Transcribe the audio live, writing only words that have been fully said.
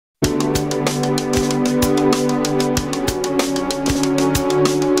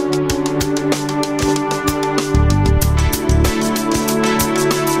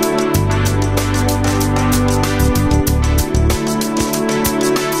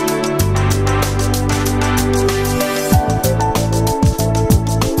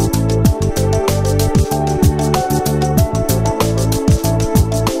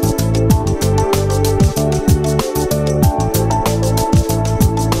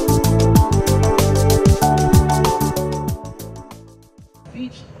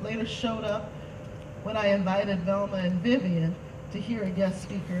when I invited Velma and Vivian to hear a guest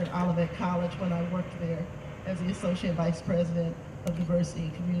speaker at Olivet College when I worked there as the Associate Vice President of Diversity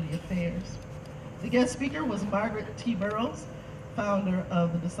and Community Affairs. The guest speaker was Margaret T. Burroughs, founder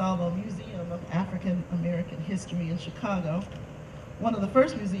of the DeSalvo Museum of African American History in Chicago, one of the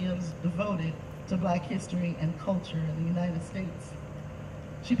first museums devoted to Black history and culture in the United States.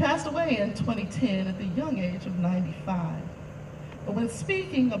 She passed away in 2010 at the young age of 95. But when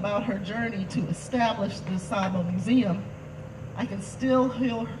speaking about her journey to establish the DeSalvo Museum, I can still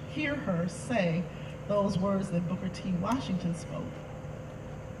hear her say those words that Booker T. Washington spoke.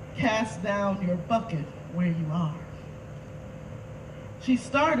 Cast down your bucket where you are. She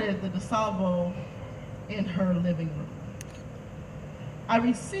started the DeSalvo in her living room. I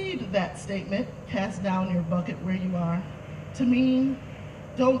received that statement, cast down your bucket where you are, to mean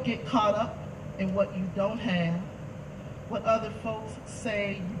don't get caught up in what you don't have, what other folks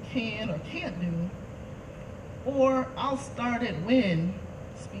say you can or can't do, or I'll start it when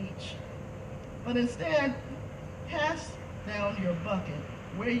speech. But instead, cast down your bucket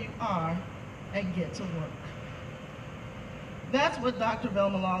where you are and get to work. That's what Dr.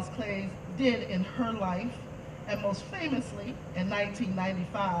 Velma Clay did in her life, and most famously in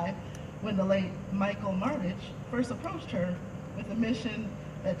 1995, when the late Michael Martich first approached her with a mission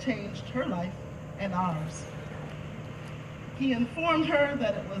that changed her life and ours. He informed her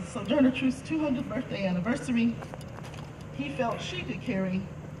that it was Sojourner Truth's 200th birthday anniversary. He felt she could carry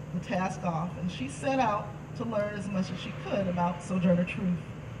the task off, and she set out to learn as much as she could about Sojourner Truth.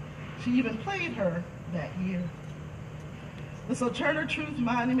 She even played her that year. The Sojourner Truth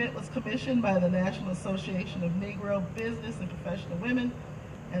Monument was commissioned by the National Association of Negro Business and Professional Women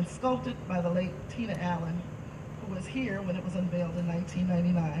and sculpted by the late Tina Allen, who was here when it was unveiled in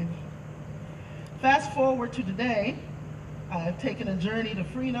 1999. Fast forward to today, I have taken a journey to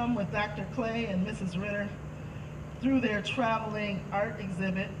freedom with Dr. Clay and Mrs. Ritter through their traveling art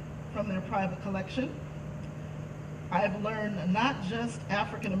exhibit from their private collection. I've learned not just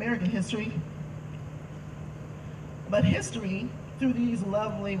African American history, but history through these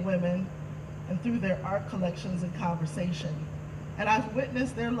lovely women and through their art collections and conversation. And I've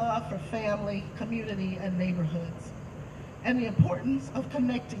witnessed their love for family, community, and neighborhoods, and the importance of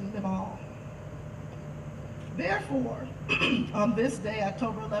connecting them all. Therefore, on this day,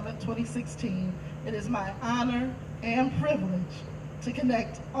 October 11, 2016, it is my honor and privilege to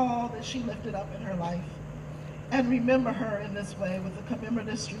connect all that she lifted up in her life and remember her in this way with a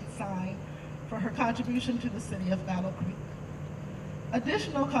commemorative street sign for her contribution to the city of Battle Creek.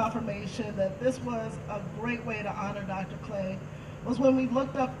 Additional confirmation that this was a great way to honor Dr. Clay was when we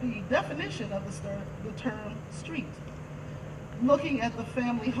looked up the definition of the term street. Looking at the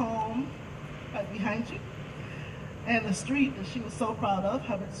family home right behind you, and the street that she was so proud of,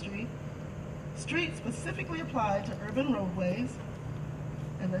 Hubbard Street. Street specifically applied to urban roadways,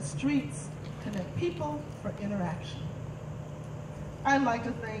 and the streets connect people for interaction. I'd like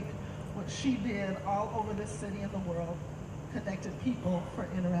to think what she did all over this city and the world connected people for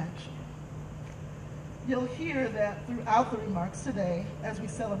interaction. You'll hear that throughout the remarks today as we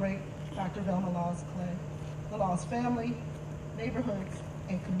celebrate Dr. Velma Clay, the Laws family, neighborhoods,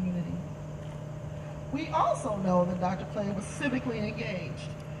 and community. We also know that Dr. Clay was civically engaged.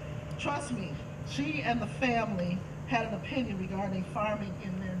 Trust me, she and the family had an opinion regarding farming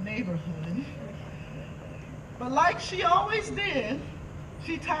in their neighborhood. But like she always did,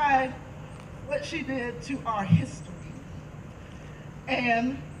 she tied what she did to our history.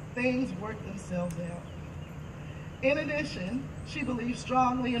 And things worked themselves out. In addition, she believed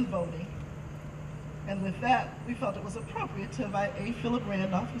strongly in voting. And with that, we felt it was appropriate to invite A. Philip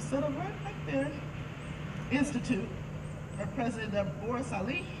Randolph, who's sitting right back there, Institute, or President Boris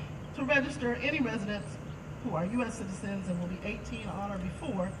Ali, to register any residents who are U.S. citizens and will be 18 on or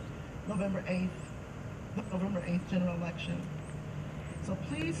before November 8th general election. So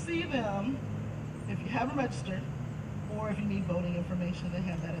please see them if you haven't registered or if you need voting information, they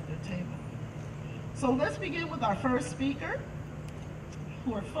have that at their table. So let's begin with our first speaker,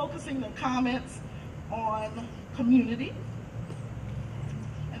 who are focusing their comments on community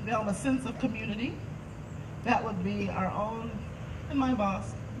and Velma's sense of community. That would be our own, and my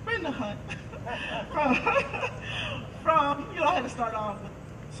boss, Brenda Hunt, from I had to start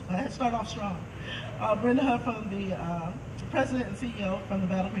off strong. Brenda Hunt from the President and CEO from the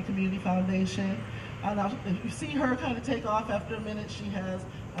Battle Creek Community Foundation. Now, if you see her kind of take off after a minute, she has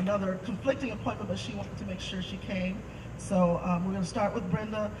another conflicting appointment, but she wanted to make sure she came. So we're going to start with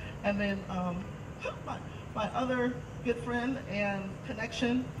Brenda, and then my other good friend and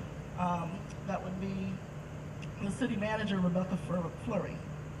connection, that would be the city manager, Rebecca Flurry.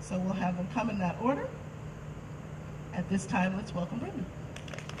 So we'll have them come in that order. At this time, let's welcome Brenda.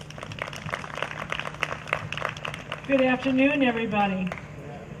 Good afternoon, everybody.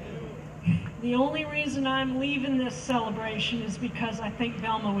 The only reason I'm leaving this celebration is because I think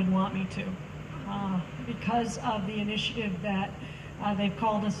Velma would want me to, because of the initiative that they've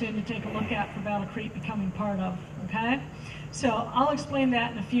called us in to take a look at for Battle Creek becoming part of, okay? So I'll explain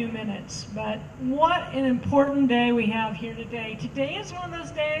that in a few minutes, but what an important day we have here today. Today is one of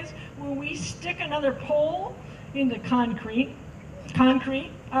those days where we stick another pole into concrete,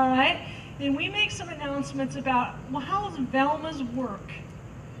 all right? And we make some announcements about, well, how Velma's work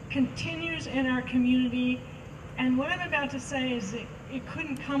continues in our community. And what I'm about to say is that it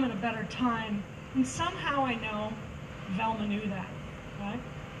couldn't come at a better time. And somehow I know Velma knew that, right?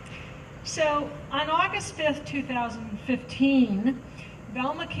 So on August 5th, 2015,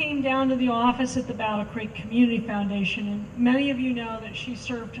 Velma came down to the office at the Battle Creek Community Foundation, and many of you know that she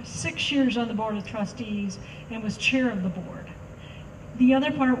served 6 years on the Board of Trustees and was chair of the board. The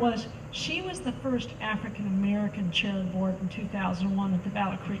other part was she was the first African American chair of the board in 2001 at the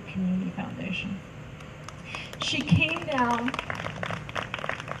Battle Creek Community Foundation. She came down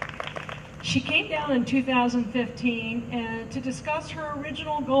in 2015 to discuss her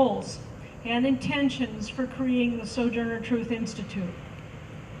original goals and intentions for creating the Sojourner Truth Institute.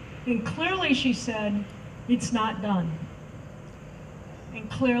 And clearly she said, it's not done. And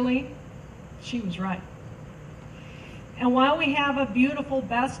clearly, she was right. And while we have a beautiful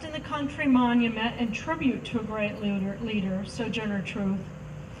Best in the Country monument and tribute to a great leader, Sojourner Truth,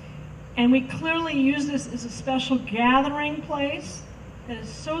 and we clearly use this as a special gathering place that is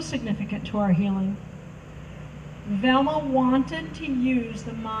so significant to our healing, Velma wanted to use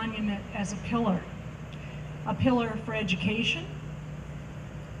the monument as a pillar for education,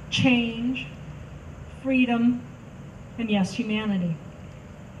 change, freedom, and yes, humanity.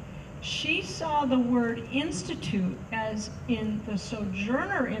 She saw the word institute, as in the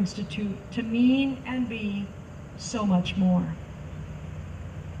Sojourner Institute, to mean and be so much more.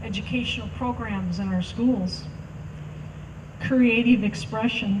 Educational programs in our schools, creative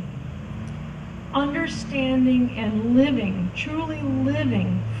expression, understanding and living, truly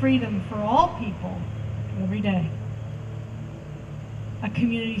living freedom for all people every day. A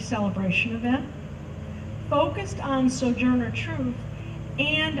community celebration event focused on Sojourner Truth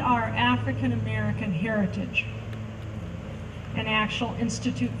and our African American heritage. An actual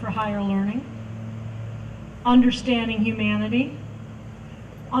institute for higher learning, understanding humanity,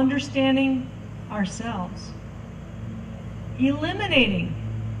 understanding ourselves, eliminating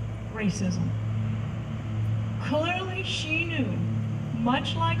racism. Clearly she knew,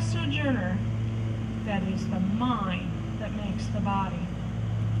 much like Sojourner, that it is the mind that makes the body.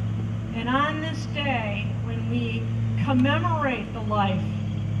 And on this day, when we commemorate the life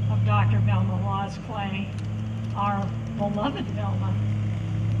of Dr. Velma Clay, our beloved Velma,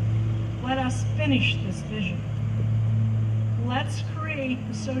 let us finish this vision. Let's create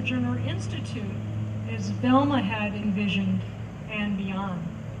the Sojourner Institute as Velma had envisioned and beyond.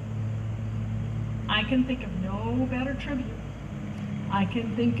 I can think of no better tribute. I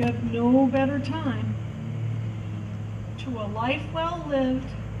can think of no better time to a life well lived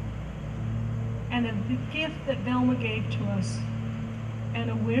and a gift that Velma gave to us, and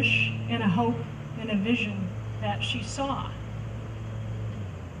a wish and a hope and a vision that she saw.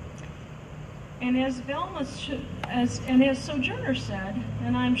 And as as Sojourner said,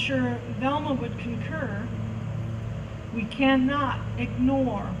 and I'm sure Velma would concur, we cannot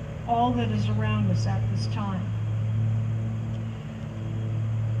ignore all that is around us at this time.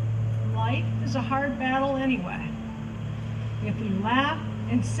 Life is a hard battle anyway. If we laugh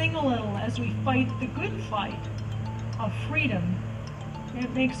and sing a little as we fight the good fight of freedom, it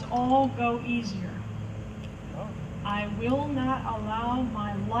makes all go easier. I will not allow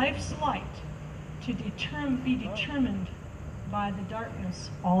my life's light to be determined by the darkness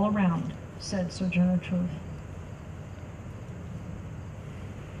all around, said Sojourner Truth.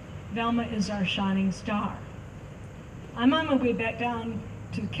 Velma is our shining star. I'm on my way back down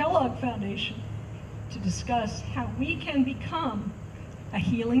to the Kellogg Foundation to discuss how we can become a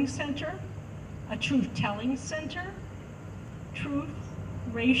healing center, a truth-telling center, truth,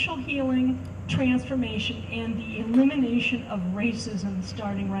 racial healing, transformation, and the elimination of racism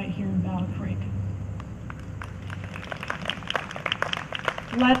starting right here in Battle Creek.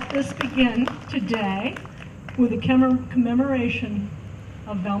 Let this begin today with a commemoration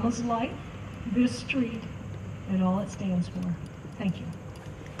of Velma's life, this street, and all it stands for. Thank you.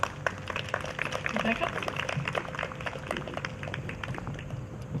 Rebecca?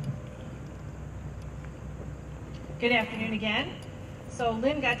 Good afternoon again. So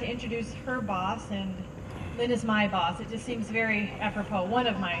Lynn got to introduce her boss, and Lynn is my boss. It just seems very apropos, one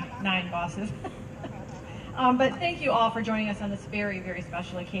of my 9 bosses. But thank you all for joining us on this very, very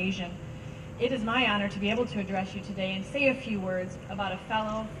special occasion. It is my honor to be able to address you today and say a few words about a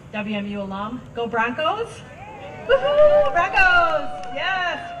fellow WMU alum. Go Broncos! Woohoo! Broncos!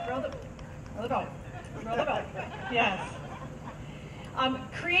 Yes! Roll the boat. Roll the boat. Yes.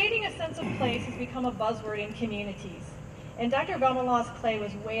 Creating a sense of place has become a buzzword in communities. And Dr. Velma Clay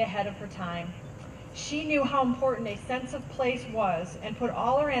was way ahead of her time. She knew how important a sense of place was and put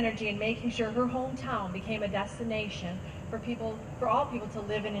all her energy in making sure her hometown became a destination for all people to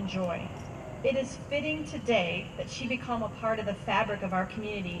live and enjoy. It is fitting today that she become a part of the fabric of our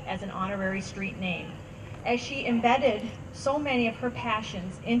community as an honorary street name, as she embedded so many of her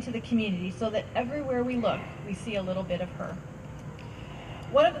passions into the community so that everywhere we look, we see a little bit of her.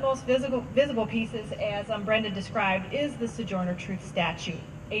 One of the most visible pieces, as Brenda described, is the Sojourner Truth statue,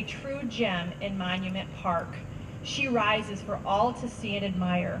 a true gem in Monument Park. She rises for all to see and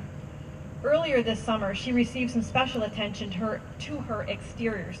admire. Earlier this summer, she received some special attention to her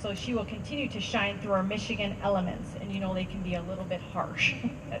exterior, so she will continue to shine through our Michigan elements, and you know they can be a little bit harsh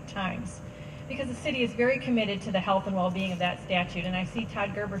at times, because the city is very committed to the health and well-being of that statue. And I see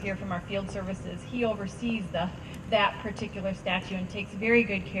Todd Gerber here from our field services. He oversees that particular statue and takes very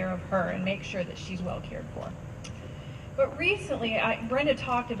good care of her and makes sure that she's well cared for. But recently, Brenda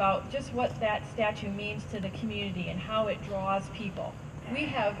talked about just what that statue means to the community and how it draws people. We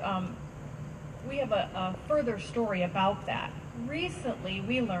have a further story about that. Recently,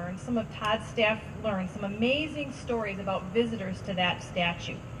 we learned, some of Todd's staff learned some amazing stories about visitors to that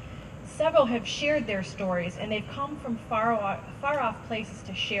statue. Several have shared their stories, and they've come from far off places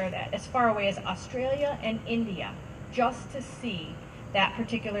to share that, as far away as Australia and India, just to see that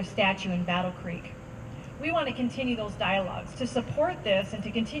particular statue in Battle Creek. We want to continue those dialogues to support this and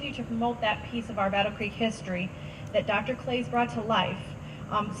to continue to promote that piece of our Battle Creek history that Dr. Clay's brought to life.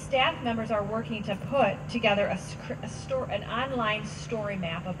 Staff members are working to put together an online story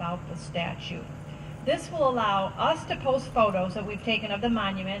map about the statue. This will allow us to post photos that we've taken of the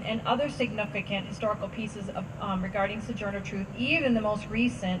monument and other significant historical pieces regarding Sojourner Truth, even the most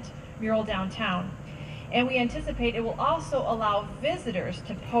recent mural downtown. And we anticipate it will also allow visitors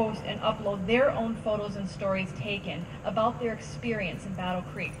to post and upload their own photos and stories taken about their experience in Battle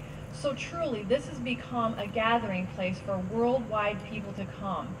Creek. So truly, this has become a gathering place for worldwide people to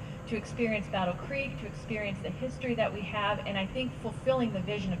come to experience Battle Creek, to experience the history that we have, and I think fulfilling the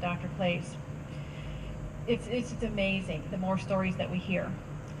vision of Dr. Clay's. It's amazing, the more stories that we hear.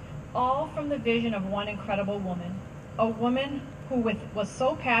 All from the vision of one incredible woman, a woman who was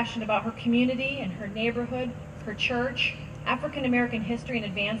so passionate about her community and her neighborhood, her church, African American history, and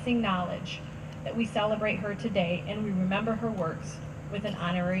advancing knowledge, that we celebrate her today and we remember her works with an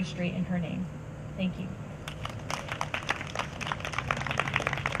honorary street in her name. Thank you.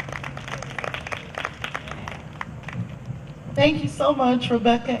 Thank you so much,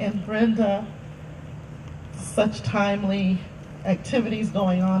 Rebecca and Brenda. Such timely activities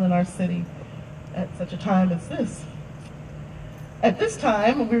going on in our city at such a time as this. At this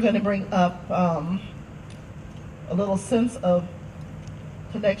time, we're going to bring up a little sense of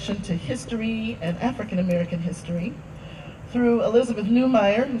connection to history and African American history through Elizabeth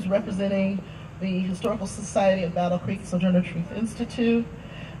Newmeyer, who's representing the Historical Society of Battle Creek Sojourner Truth Institute,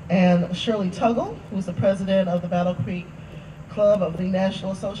 and Shirley Tuggle, who's the president of the Battle Creek Club of the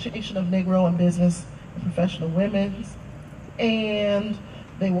National Association of Negro and Business and Professional Women, and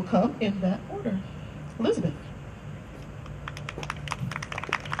they will come in that order. Elizabeth.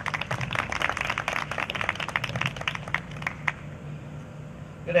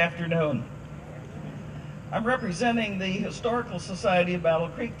 Good afternoon. I'm representing the Historical Society of Battle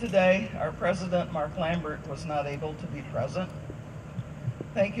Creek today. Our president, Mark Lambert, was not able to be present.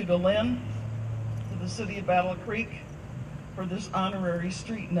 Thank you to Lynn, to the city of Battle Creek, for this honorary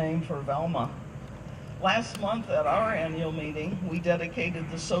street name for Velma. Last month at our annual meeting, we dedicated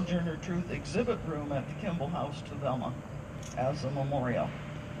the Sojourner Truth exhibit room at the Kimball House to Velma as a memorial.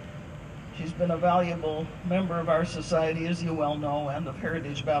 She's been a valuable member of our society, as you well know, and of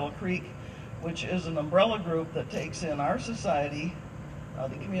Heritage Battle Creek, which is an umbrella group that takes in our society,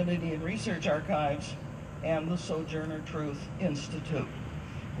 the Community and Research Archives, and the Sojourner Truth Institute,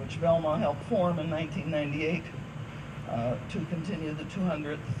 which Velma helped form in 1998 to continue the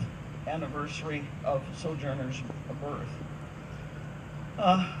 200th anniversary of Sojourner's birth.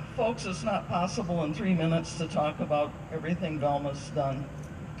 Folks, it's not possible in 3 minutes to talk about everything Velma's done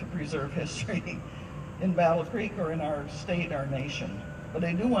to preserve history in Battle Creek or in our state, our nation. But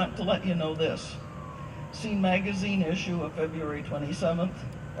I do want to let you know this. Scene magazine issue of February 27th,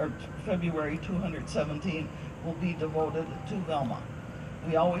 or February 217, will be devoted to Velma.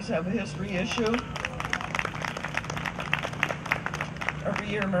 We always have a history issue. Every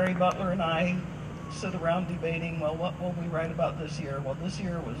year, Mary Butler and I sit around debating, well, what will we write about this year? Well, this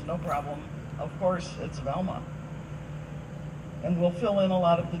year was no problem. Of course, it's Velma. And we'll fill in a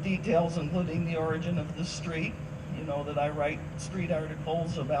lot of the details, including the origin of the street. You know that I write street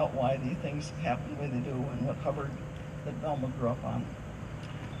articles about why these things happen the way they do and what Hubbard that Velma grew up on.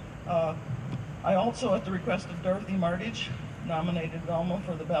 I also, at the request of Dorothy Martage, nominated Velma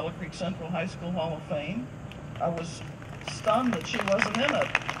for the Battle Creek Central High School Hall of Fame. I was stunned that she wasn't in it.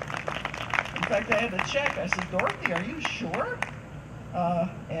 In fact, I had to check. I said, Dorothy, are you sure?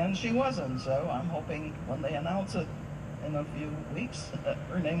 And she wasn't, so I'm hoping when they announce it in a few weeks,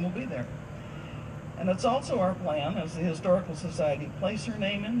 her name will be there. And it's also our plan, as the Historical Society, place her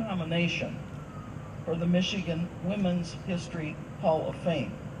name in nomination for the Michigan Women's History Hall of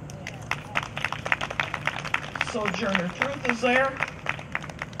Fame. Sojourner Truth is there.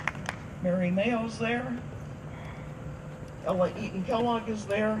 Mary Mayo's there. Ella Eaton Kellogg is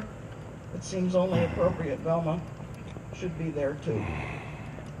there. It seems only appropriate Velma should be there too.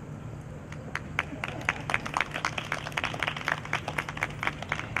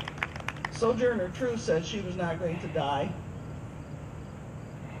 Sojourner Truth said she was not going to die.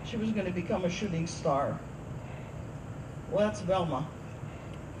 She was going to become a shooting star. Well, that's Velma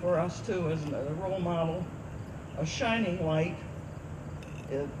for us too, isn't it? A role model, a shining light,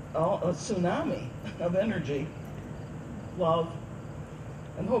 a tsunami of energy, love,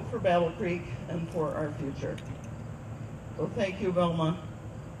 and hope for Battle Creek and for our future. Well, thank you, Velma.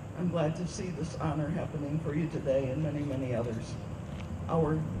 I'm glad to see this honor happening for you today and many, many others.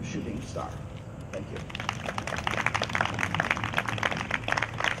 Our shooting star. Thank you.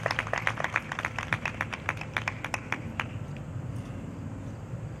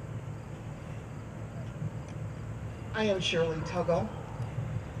 I am Shirley Tuggle.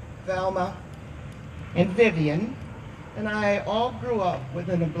 Velma and Vivian and I all grew up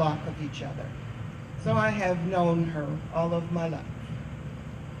within a block of each other. So I have known her all of my life.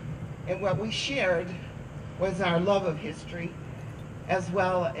 And what we shared was our love of history, as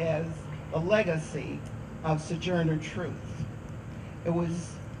well as the legacy of Sojourner Truth.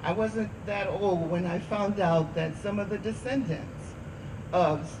 I wasn't that old when I found out that some of the descendants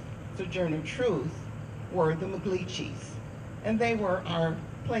of Sojourner Truth were the McGleachies, and they were our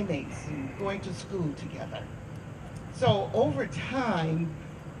playmates and going to school together. So over time,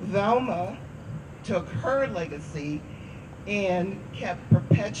 Velma took her legacy and kept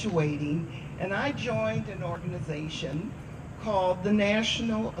perpetuating, and I joined an organization called the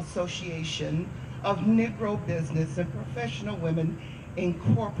National Association of Negro Business and Professional Women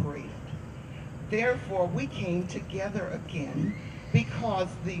Incorporated. Therefore, we came together again because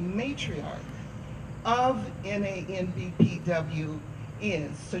the matriarch of NANBPW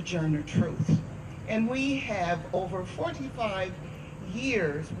is Sojourner Truth. And we have over 45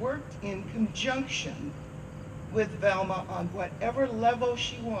 years worked in conjunction with Velma on whatever level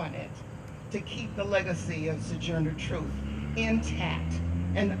she wanted to keep the legacy of Sojourner Truth intact,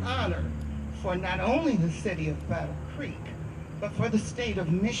 and honor for not only the city of Battle Creek, but for the state of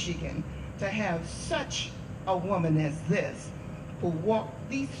Michigan to have such a woman as this who walked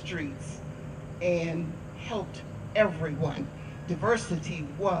these streets and helped everyone. Diversity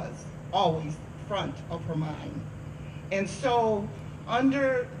was always front of her mind. And so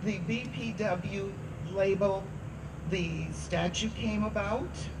under the BPW label, the statue came about,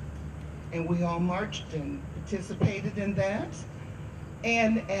 and we all marched and participated in that.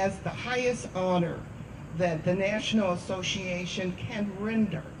 And as the highest honor that the National Association can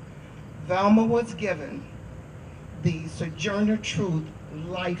render, Velma was given the Sojourner Truth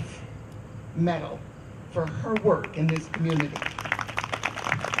Life Medal for her work in this community.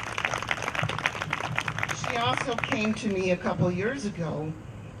 She also came to me a couple years ago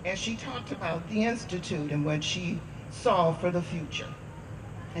and she talked about the Institute and what she saw for the future.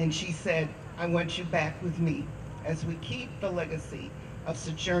 And she said, I want you back with me as we keep the legacy of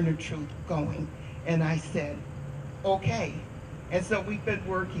Sojourner Truth going. And I said, okay. And so we've been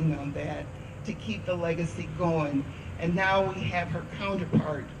working on that to keep the legacy going. And now we have her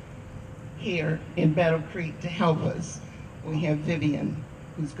counterpart here in Battle Creek to help us. We have Vivian,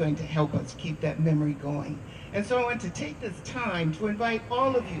 who's going to help us keep that memory going. And so I want to take this time to invite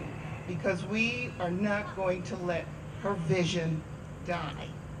all of you, because we are not going to let her vision die.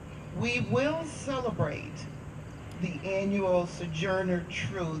 We will celebrate the annual Sojourner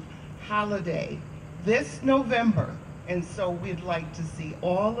Truth holiday this November, and so we'd like to see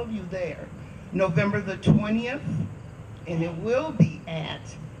all of you there November the 20th, and it will be at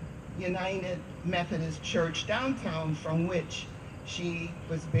United Methodist Church downtown, from which she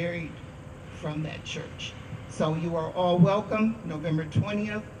was buried from that church. So you are all welcome, November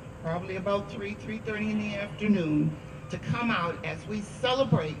 20th, probably about 3:30 in the afternoon, to come out as we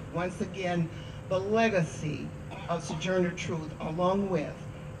celebrate once again the legacy of Sojourner Truth, along with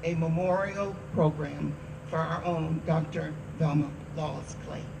a memorial program for our own Dr. Velma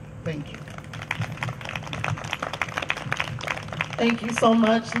Clay. Thank you. Thank you so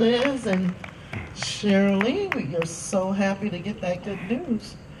much, Liz and Shirley. We are so happy to get that good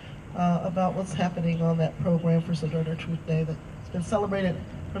news about what's happening on that program for Sojourner Truth Day that's been celebrated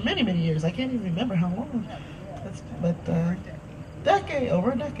for many, many years. I can't even remember how long.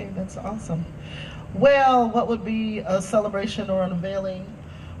 Over a decade. That's awesome. Well, what would be a celebration or an unveiling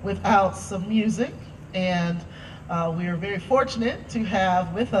without some music? And we are very fortunate to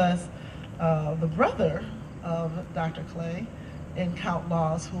have with us the brother of Dr. Clay and Count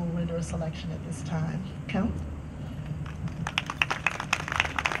Laws, who will render a selection at this time. Count.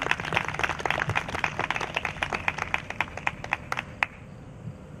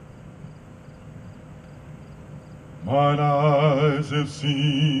 Mine eyes have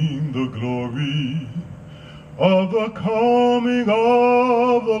seen the glory of the coming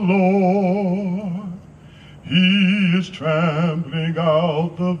of the Lord. He is trampling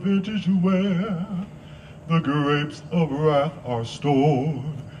out the vintage where the grapes of wrath are stored.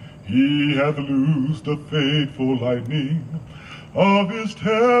 He hath loosed the fateful lightning of his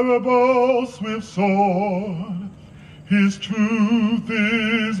terrible swift sword. His truth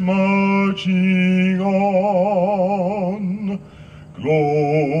is marching on.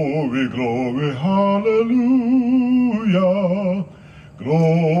 Glory, glory, hallelujah.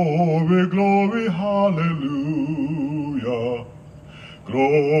 Glory, glory, hallelujah.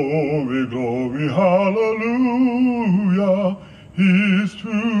 Glory, glory, hallelujah. His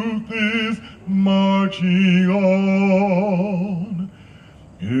truth is marching on.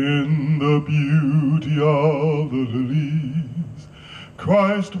 In the beauty of the lilies,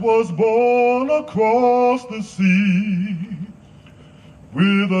 Christ was born across the sea,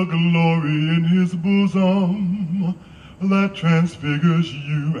 with a glory in his bosom that transfigures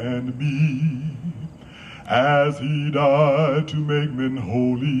you and me. As he died to make men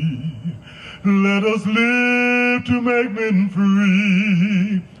holy, let us live to make men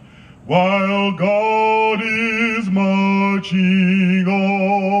free, while God is marching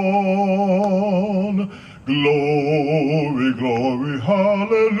on. Glory, glory,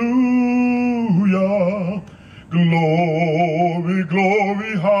 hallelujah. Glory,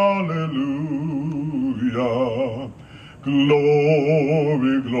 glory, hallelujah.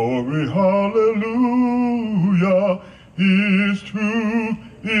 Glory, glory, hallelujah. His truth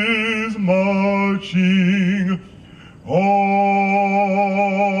is marching on.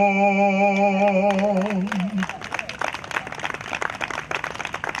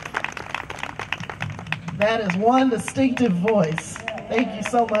 That is one distinctive voice. Thank you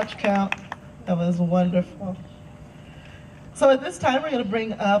so much, Count. That was wonderful. So at this time, we're going to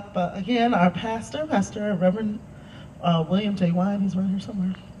bring up, again, our pastor, Reverend William J. Wine. He's right here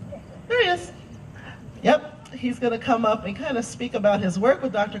somewhere. There he is. Yep, he's going to come up and kind of speak about his work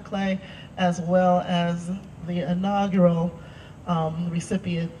with Dr. Clay, as well as the inaugural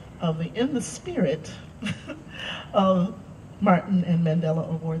recipient of the In the Spirit of Martin and Mandela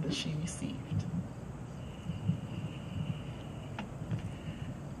Award that she received.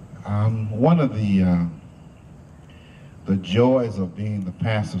 One of the joys of being the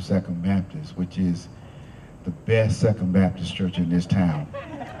pastor of Second Baptist, which is the best Second Baptist church in this town,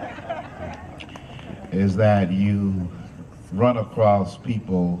 is that you run across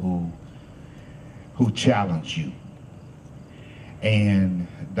people who challenge you. And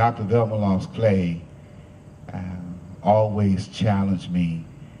Dr. Velma Clay always challenged me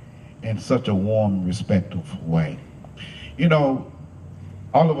in such a warm, respectful way. You know,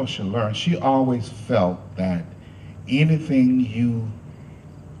 all of us should learn. She always felt that anything you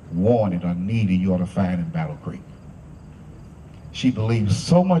wanted or needed, you ought to find in Battle Creek. She believed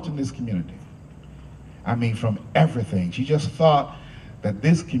so much in this community. I mean, from everything. She just thought that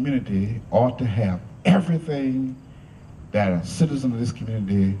this community ought to have everything that a citizen of this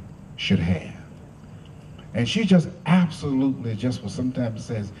community should have. And she just absolutely, just what sometimes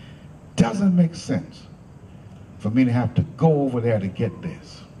says, doesn't make sense for me to have to go over there to get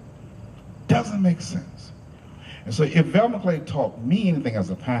this. Doesn't make sense. And so if Velma Clay taught me anything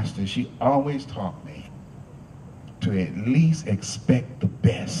as a pastor, she always taught me to at least expect the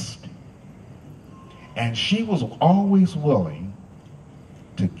best. And she was always willing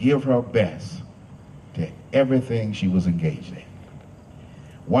to give her best to everything she was engaged in.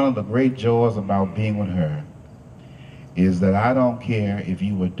 One of the great joys about being with her is that I don't care if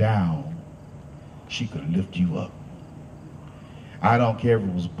you were down, she could lift you up. I don't care if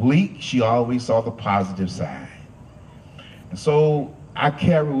it was bleak, she always saw the positive side. And so I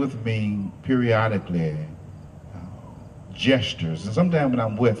carry with me periodically gestures. And sometimes when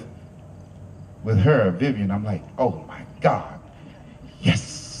I'm with her, Vivian, I'm like, oh my God,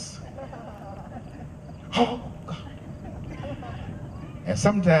 yes. Oh God. And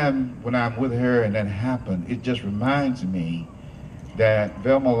sometimes when I'm with her and that happens, it just reminds me that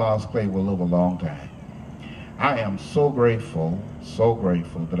Velma Clay will live a long time. I am so grateful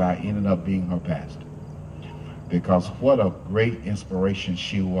that I ended up being her pastor. Because what a great inspiration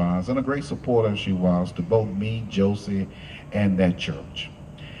she was, and a great supporter she was to both me, Josie, and that church.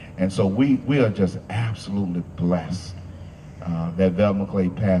 And so we are just absolutely blessed that Velma Clay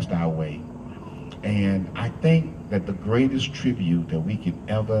passed our way. And I think that the greatest tribute that we could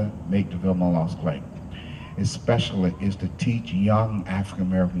ever make to Velma Clay, especially, is to teach young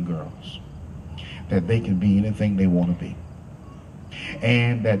African-American girls that they can be anything they want to be,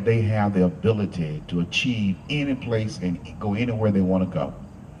 and that they have the ability to achieve any place and go anywhere they want to go.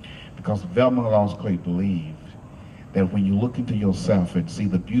 Because Velma Clay believed that when you look into yourself and see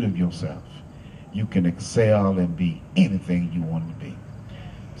the beauty of yourself, you can excel and be anything you want to be.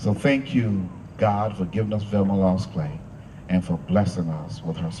 So thank you, God, for giving us Velma Clay and for blessing us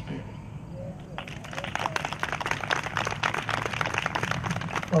with her spirit.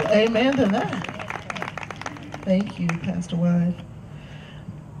 Well, amen to that. Thank you, Pastor Wide.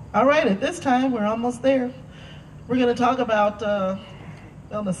 All right, at this time, we're almost there. We're going to talk about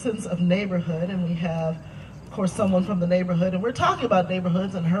the sense of neighborhood, and we have, of course, someone from the neighborhood, and we're talking about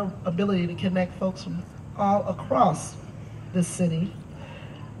neighborhoods and her ability to connect folks from all across this city.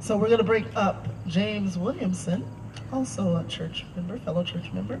 So we're going to bring up James Williamson, also a church member, fellow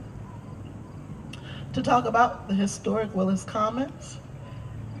church member, to talk about the historic Willis Commons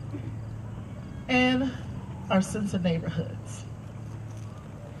and our sense of neighborhoods.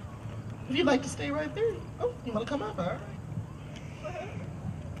 If you'd like to stay right there. Oh, you want to come up? All right.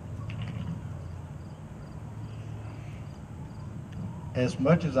 As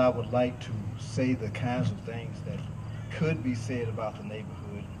much as I would like to say the kinds of things that could be said about the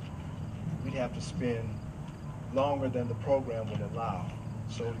neighborhood, we'd have to spend longer than the program would allow.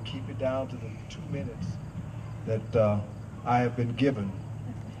 So to keep it down to the 2 minutes that I have been given,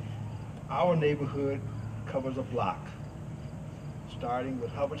 our neighborhood covers a block, starting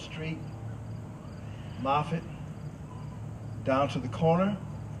with Hubbard Street, Moffitt, down to the corner,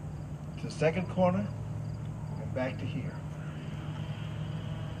 to the second corner, and back to here.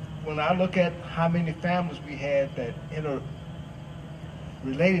 When I look at how many families we had that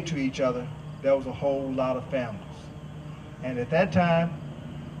related to each other, there was a whole lot of families. And at that time,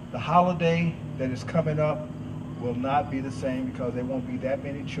 the holiday that is coming up will not be the same because there won't be that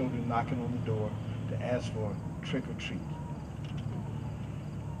many children knocking on the door to ask for trick or treat.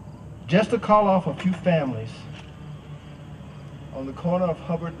 Just to call off a few families, on the corner of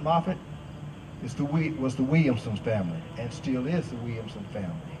Hubbard and Moffitt was the Williamson family, and still is the Williamson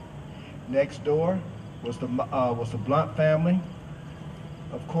family. Next door was the Blunt family.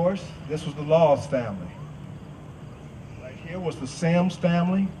 Of course, this was the Laws family. Right here was the Sims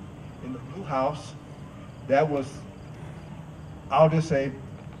family in the blue house. That was, I'll just say,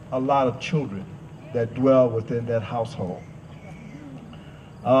 a lot of children that dwell within that household.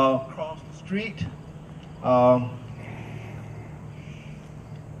 Across the street, oh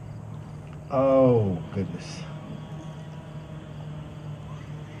goodness.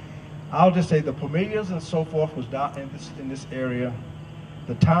 I'll just say the Pamelias and so forth was down in this area.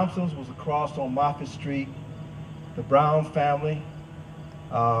 The Thompsons was across on Moffitt Street. The Brown family,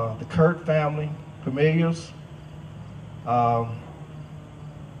 the Kurt family, Pamelias. And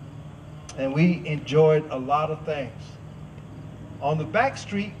we enjoyed a lot of things. On the back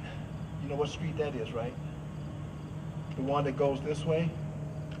street, you know what street that is, right? The one that goes this way,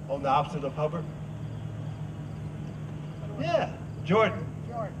 on the opposite of Hubbard? Yeah, Jordan.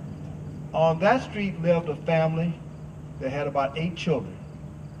 On that street lived a family that had about 8 children.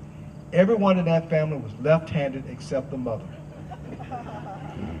 Everyone in that family was left-handed except the mother.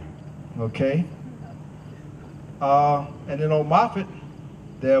 Okay? And then on Moffitt,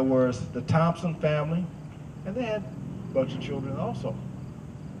 there was the Thompson family, and they had a bunch of children also.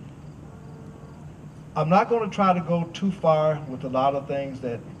 I'm not going to try to go too far with a lot of things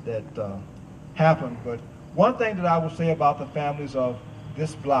that happened, but one thing that I will say about the families of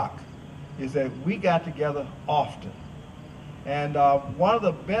this block is that we got together often. And one of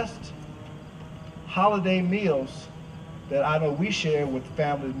the best holiday meals that I know we share with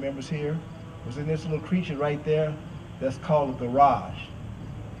family members here was in this little creature right there that's called a garage.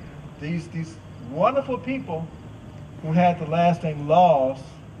 These wonderful people who had the last name Laws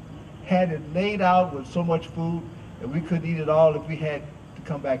had it laid out with so much food that we couldn't eat it all if we had to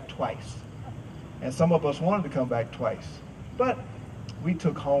come back twice. And some of us wanted to come back twice. But we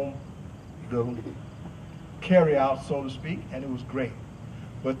took home the carry out, so to speak, and it was great.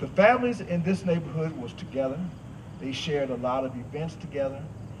 But the families in this neighborhood was together. They shared a lot of events together.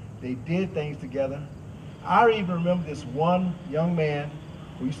 They did things together. I even remember this one young man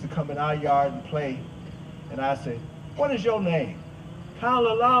who used to come in our yard and play, and I said, "What is your name?" "Count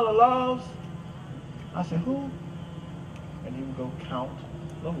Lalala Laws." I said, "Who?" And he would go, "Count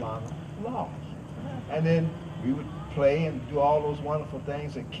Lalala Laws." And then we would play and do all those wonderful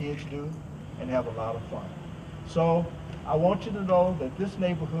things that kids do and have a lot of fun. So I want you to know that this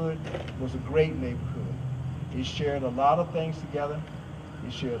neighborhood was a great neighborhood. It shared a lot of things together.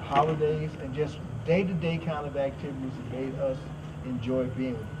 It shared holidays and just day-to-day kind of activities that made us enjoy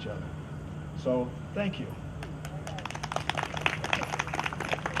being with each other. So thank you.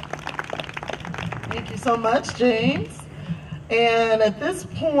 Thank you so much, James. And at this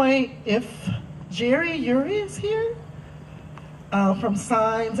point, if Jerry Uri is here from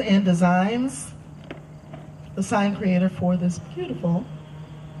Signs and Designs, the sign creator for this beautiful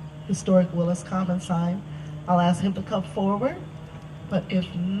historic Willis Common sign, I'll ask him to come forward. But if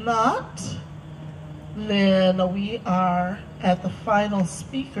not, then we are at the final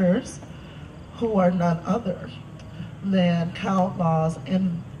speakers, who are none other than Count Laws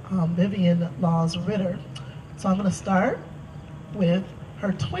and Vivian Laws Ritter. So I'm going to start with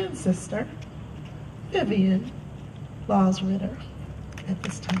her twin sister, Vivian Laws Ritter, at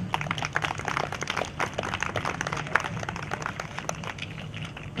this time.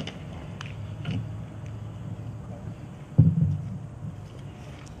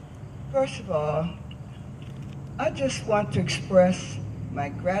 First of all, I just want to express my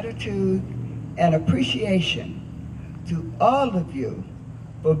gratitude and appreciation to all of you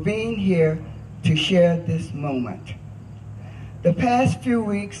for being here to share this moment. The past few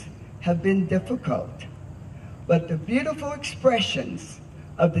weeks have been difficult, but the beautiful expressions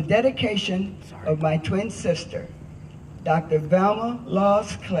of the dedication of my twin sister, Dr. Velma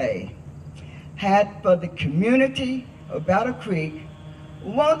Laws Clay, had for the community of Battle Creek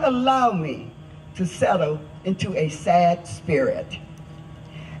won't allow me to settle into a sad spirit.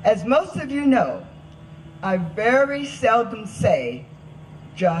 As most of you know, I very seldom say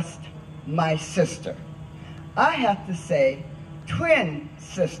just my sister. I have to say twin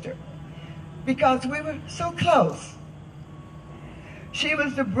sister, because we were so close. She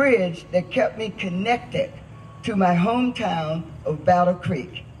was the bridge that kept me connected to my hometown of Battle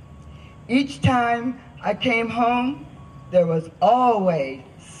Creek. Each time I came home, there was always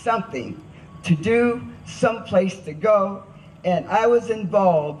something to do, someplace to go, and I was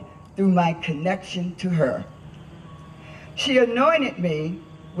involved through my connection to her. She anointed me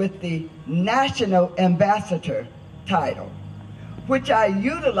with the National Ambassador title, which I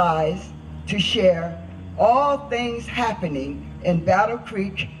utilized to share all things happening in Battle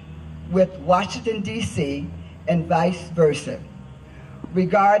Creek with Washington, D.C., and vice versa,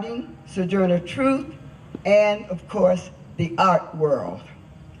 regarding Sojourner Truth and, of course, the art world.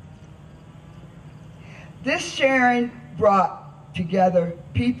 This sharing brought together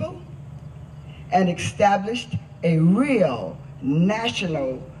people and established a real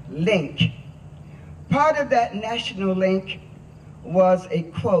national link. Part of that national link was a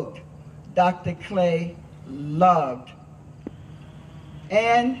quote Dr. Clay loved.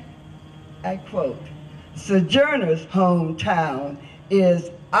 And I quote, "Sojourner's hometown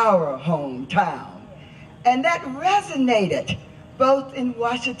is our hometown." And that resonated both in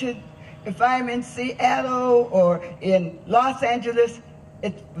Washington. If I'm in Seattle or in Los Angeles,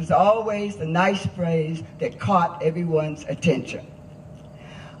 it was always a nice phrase that caught everyone's attention.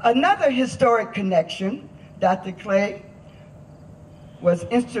 Another historic connection Dr. Clay was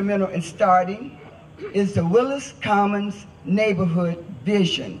instrumental in starting is the Willis Commons Neighborhood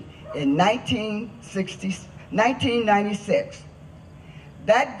Vision in 1996.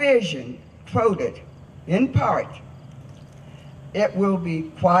 That vision quoted, in part, "It will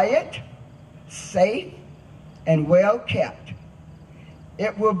be quiet, safe, and well kept.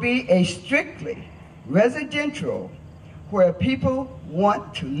 It will be a strictly residential where people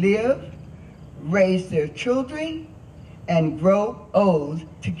want to live, raise their children, and grow old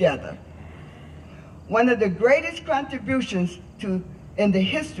together." One of the greatest contributions in the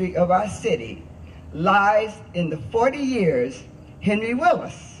history of our city, lies in the 40 years Henry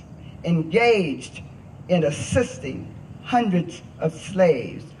Willis engaged in assisting hundreds of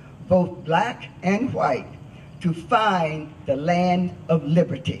slaves, both black and white, to find the land of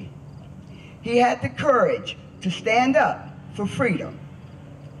liberty. He had the courage to stand up for freedom.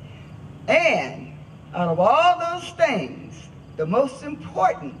 And out of all those things, the most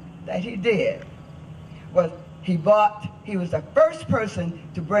important that he did was he was the first person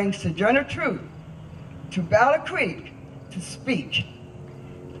to bring Sojourner Truth to Battle Creek to speak.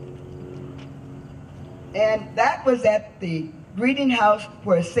 And that was at the greeting house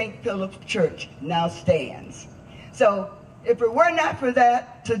where St. Philip's Church now stands. So if it were not for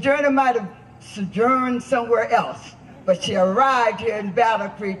that, Sojourner might have sojourned somewhere else, but she arrived here in Battle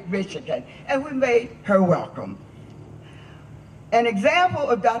Creek, Michigan, and we made her welcome. An example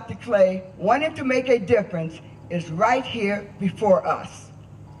of Dr. Clay wanting to make a difference is right here before us.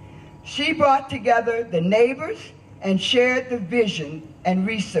 She brought together the neighbors and shared the vision and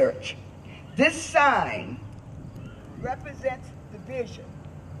research. This sign represents the vision.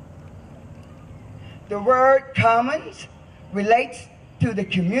 The word commons relates to the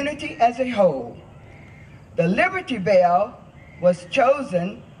community as a whole. The Liberty Bell was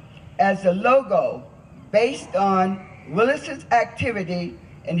chosen as the logo based on Willis's activity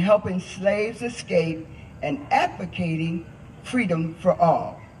in helping slaves escape and advocating freedom for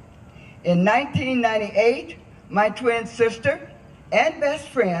all. In 1998, my twin sister and best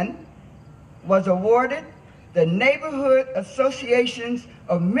friend was awarded the Neighborhood Associations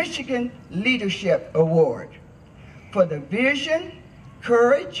of Michigan Leadership Award for the vision,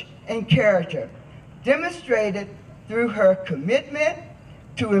 courage, and character demonstrated through her commitment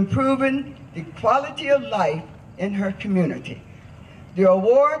to improving the quality of life in her community. The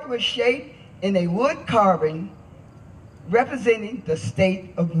award was shaped in a wood carving representing the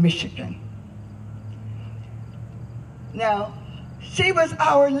state of Michigan. Now, she was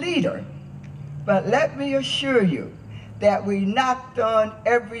our leader, but let me assure you that we knocked on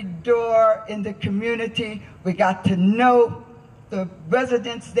every door in the community. We got to know the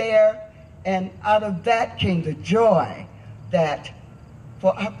residents there, and out of that came the joy that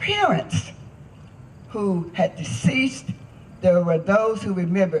for our parents who had deceased, there were those who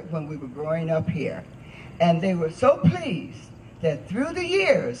remembered when we were growing up here. And they were so pleased that through the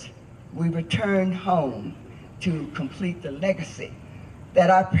years, we returned home to complete the legacy that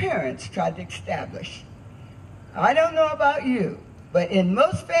our parents tried to establish. I don't know about you, but in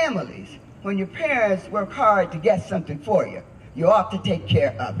most families, when your parents work hard to get something for you, you ought to take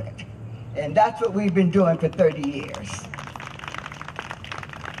care of it. And that's what we've been doing for 30 years.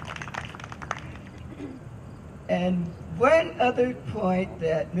 And one other point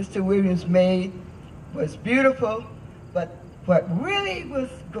that Mr. Williams made was beautiful, but what really was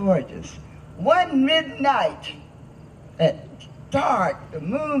gorgeous, one midnight at dark, the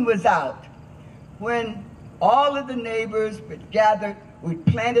moon was out, when all of the neighbors were gathered, we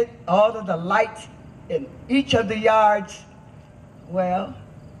planted all of the lights in each of the yards. Well,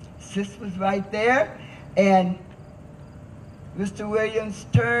 Sis was right there, and Mr. Williams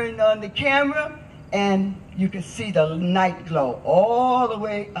turned on the camera, and you could see the night glow all the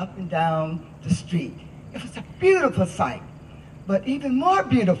way up and down the street. It was a beautiful sight, but even more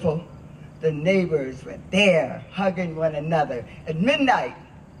beautiful, the neighbors were there hugging one another at midnight.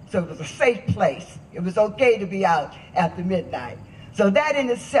 So it was a safe place. It was okay to be out after midnight. So that in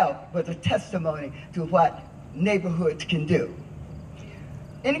itself was a testimony to what neighborhoods can do.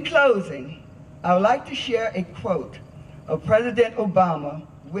 In closing, I would like to share a quote of President Obama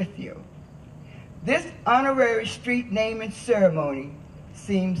with you. This honorary street naming ceremony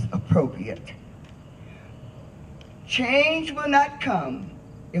seems appropriate. Change will not come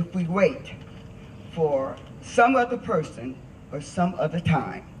if we wait for some other person or some other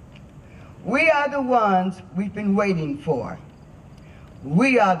time. We are the ones we've been waiting for.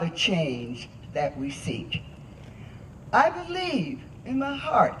 We are the change that we seek. I believe in my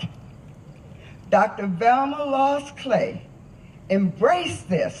heart Dr. Velma Clay embraced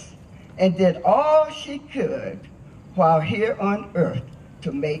this and did all she could while here on earth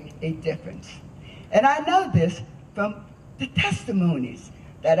to make a difference. And I know this from the testimonies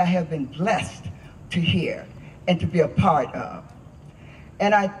that I have been blessed to hear and to be a part of.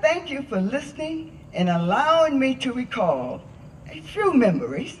 And I thank you for listening and allowing me to recall a few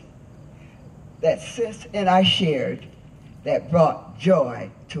memories that Sis and I shared that brought joy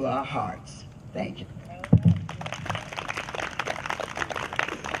to our hearts. Thank you.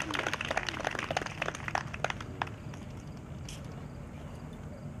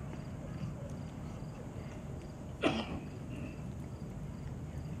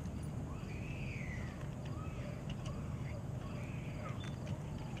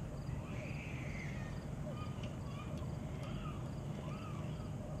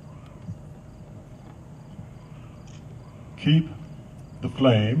 keep the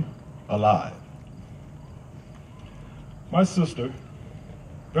flame alive. My sister,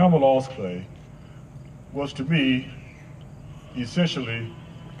 Velma Clay, was to me essentially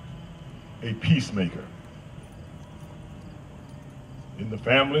a peacemaker. In the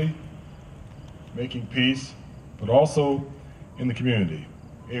family, making peace, but also in the community.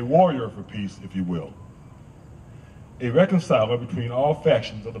 A warrior for peace, if you will. A reconciler between all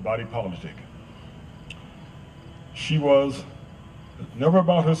factions of the body politic. She was never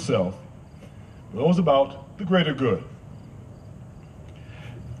about herself, but always about the greater good.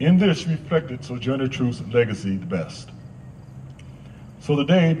 In this, she reflected Sojourner Truth's legacy the best. So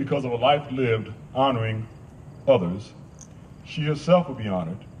today, because of a life lived honoring others, she herself will be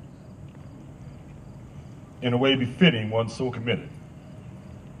honored in a way befitting one so committed.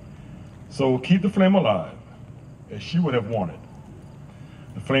 So keep the flame alive, as she would have wanted.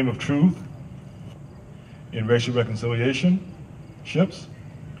 The flame of truth in racial reconciliation, ships,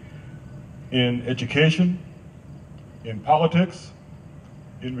 in education, in politics,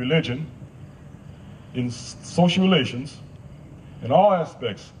 in religion, in social relations, in all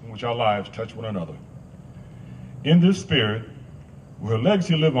aspects in which our lives touch one another. In this spirit, will her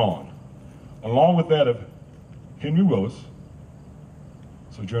legacy live on, along with that of Henry Willis,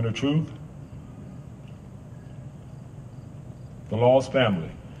 Sojourner Truth, the Laws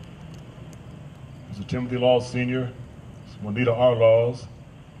family. Mr. Timothy Laws Sr., Juanita R. Laws,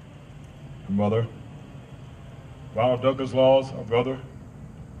 her mother, Ronald Douglas Laws, our brother,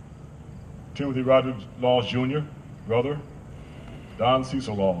 Timothy Rogers Laws Jr., brother, Don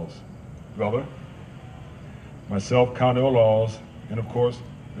Cecil Laws, brother, myself, Connell Laws, and of course,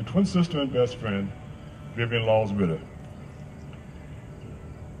 the twin sister and best friend, Vivian Laws Ritter,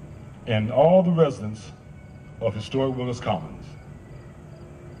 and all the residents of historic Willis Commons.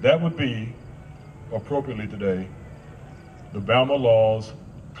 That would be, appropriately today, the Velma Laws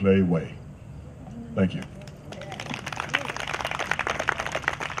Clay Way. Thank you.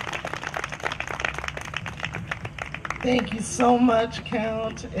 Thank you so much,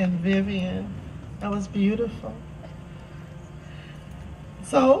 Count and Vivian. That was beautiful.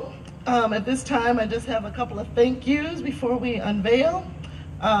 So, at this time, I just have a couple of thank yous before we unveil.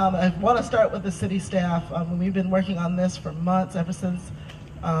 I want to start with the city staff. We've been working on this for months, ever since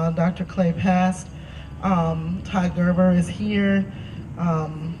Dr. Clay passed. Ty Gerber is here.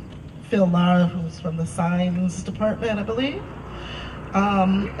 Phil Lara, who's from the signs department, I believe.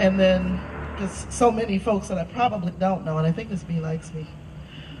 And then just so many folks that I probably don't know, and I think Miss B likes me.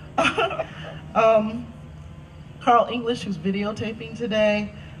 Carl English, who's videotaping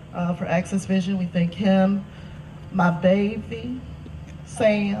today for AccessVision, we thank him. My baby,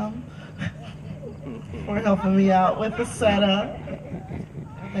 Sam, for helping me out with the setup.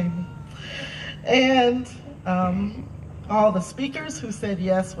 Baby. And all the speakers who said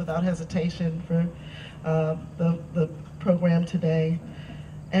yes without hesitation for the program today.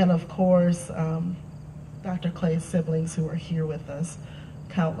 And of course, Dr. Clay's siblings who are here with us,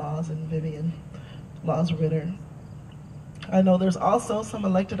 Count Laws and Vivian Laws Ritter. I know there's also some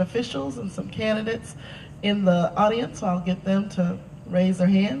elected officials and some candidates in the audience, so I'll get them to raise their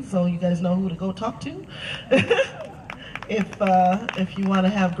hands so you guys know who to go talk to if you want to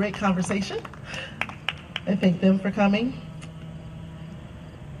have great conversation. I thank them for coming.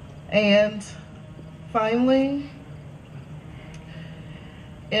 And finally,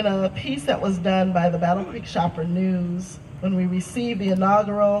 in a piece that was done by the Battle Creek Shopper News, when we received the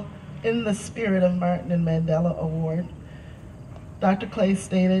inaugural In the Spirit of Martin and Mandela Award, Dr. Clay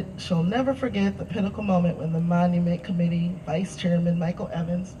stated she'll never forget the pinnacle moment when the Monument Committee Vice Chairman Michael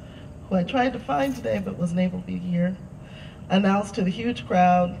Evans, who I tried to find today but wasn't able to be here, announced to the huge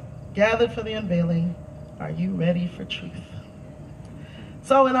crowd gathered for the unveiling, "Are you ready for truth?"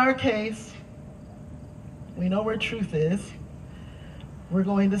 So in our case, we know where truth is. We're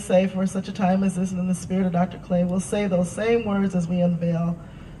going to say, for such a time as this, and in the spirit of Dr. Clay, we'll say those same words as we unveil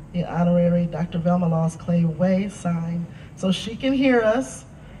the honorary Dr. Velma Laws Clay Way sign, so she can hear us.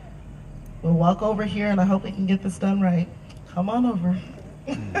 We'll walk over here, and I hope we can get this done right. Come on over.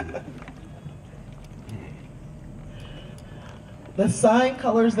 The sign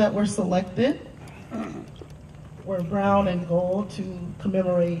colors that were selected were brown and gold to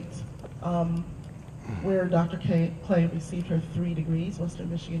commemorate where Dr. Clay received her 3 degrees, Western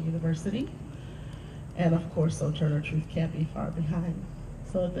Michigan University. And of course, Sojourner Truth can't be far behind.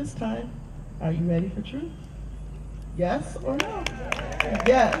 So at this time, are you ready for truth? Yes or no?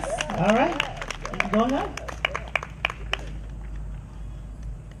 Yes. All right. Go ahead.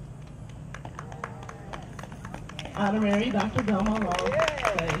 Honorary Dr. Velma Laws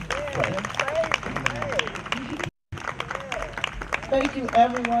Clay. thank you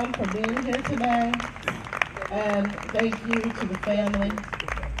everyone for being here today. And thank you to the family.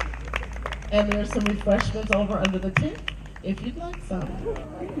 And there's some refreshments over under the tent if you'd like some.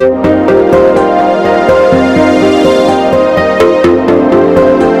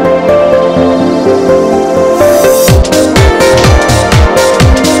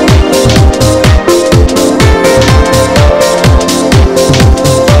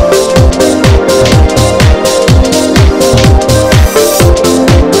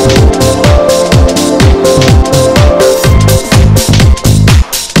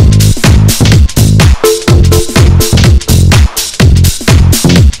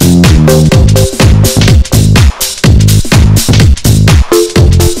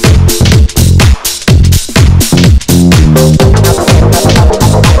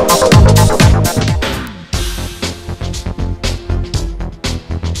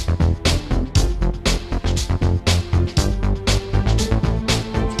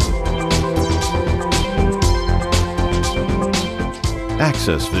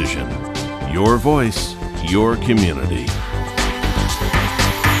 AccessVision, your voice, your community.